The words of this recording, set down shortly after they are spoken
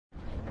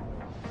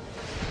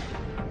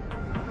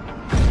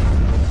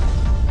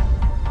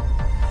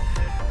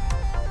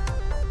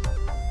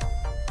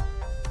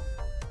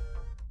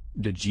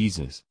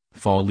DeJesus,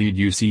 Fall lead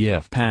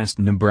UCF past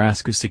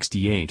Nebraska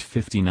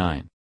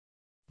 68-59.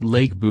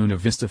 Lake Buena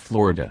Vista,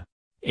 Florida.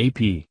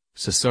 AP,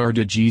 Ceasar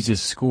DeJesus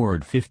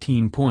scored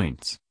 15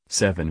 points,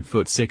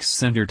 7'6"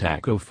 center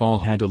Tacko Fall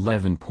had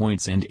 11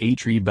 points and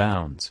 8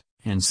 rebounds,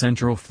 and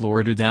Central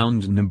Florida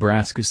downed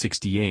Nebraska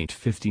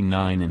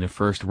 68-59 in a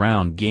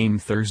first-round game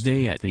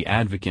Thursday at the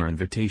Advocare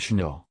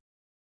Invitational.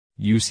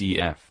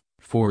 UCF,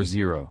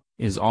 4-0,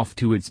 is off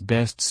to its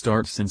best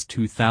start since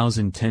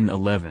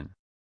 2010-11.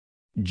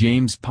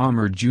 James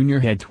Palmer Jr.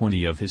 had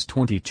 20 of his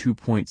 22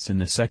 points in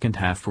the second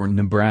half for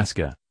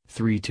Nebraska,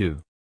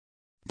 3-2.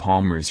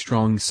 Palmer's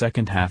strong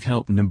second half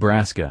helped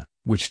Nebraska,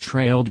 which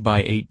trailed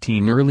by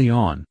 18 early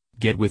on,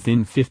 get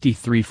within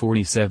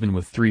 53-47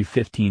 with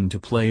 3:15 to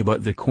play,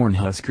 but the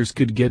Cornhuskers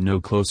could get no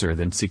closer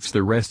than 6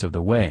 the rest of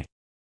the way.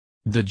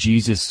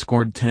 DeJesus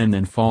scored 10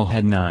 and Fall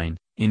had 9,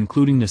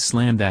 including a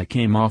slam that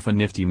came off a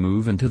nifty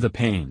move into the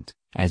paint,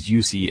 as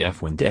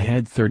UCF went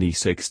ahead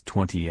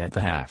 36-20 at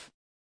the half.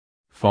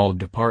 Fall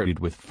departed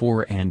with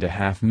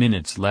 4.5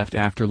 minutes left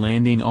after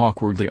landing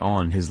awkwardly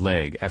on his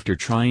leg after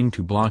trying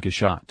to block a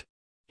shot.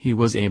 He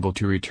was able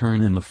to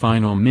return in the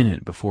final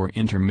minute before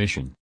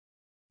intermission.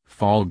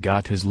 Fall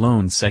got his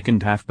lone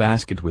second-half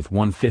basket with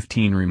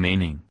 1:15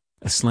 remaining,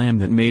 a slam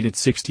that made it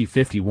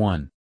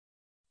 60-51.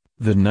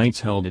 The Knights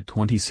held a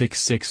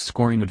 26-6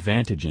 scoring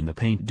advantage in the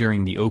paint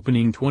during the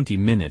opening 20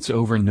 minutes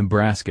over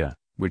Nebraska,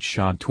 which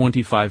shot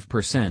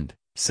 25%,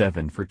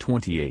 7 for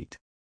 28.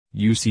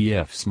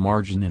 UCF's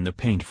margin in the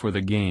paint for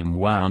the game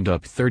wound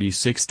up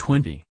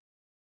 36-20.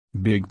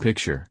 Big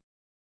picture.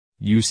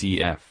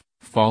 UCF,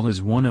 Fall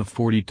is one of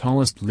 40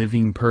 tallest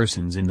living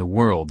persons in the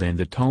world and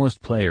the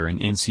tallest player in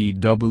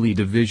NCAA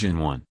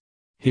Division I.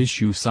 His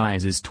shoe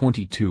size is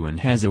 22 and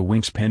has a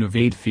wingspan of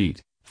 8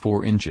 feet,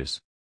 4 inches.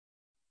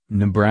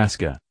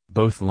 Nebraska,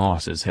 both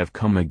losses have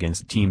come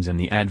against teams in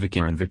the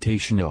Advocare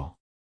Invitational.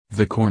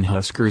 The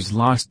Cornhuskers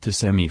lost to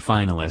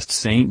semi-finalist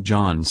St.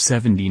 John's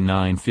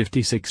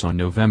 79-56 on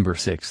November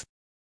 6.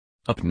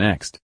 Up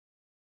next,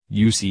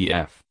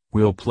 UCF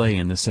will play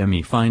in the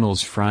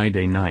semi-finals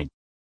Friday night.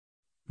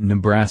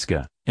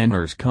 Nebraska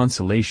enters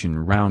consolation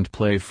round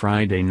play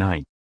Friday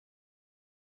night.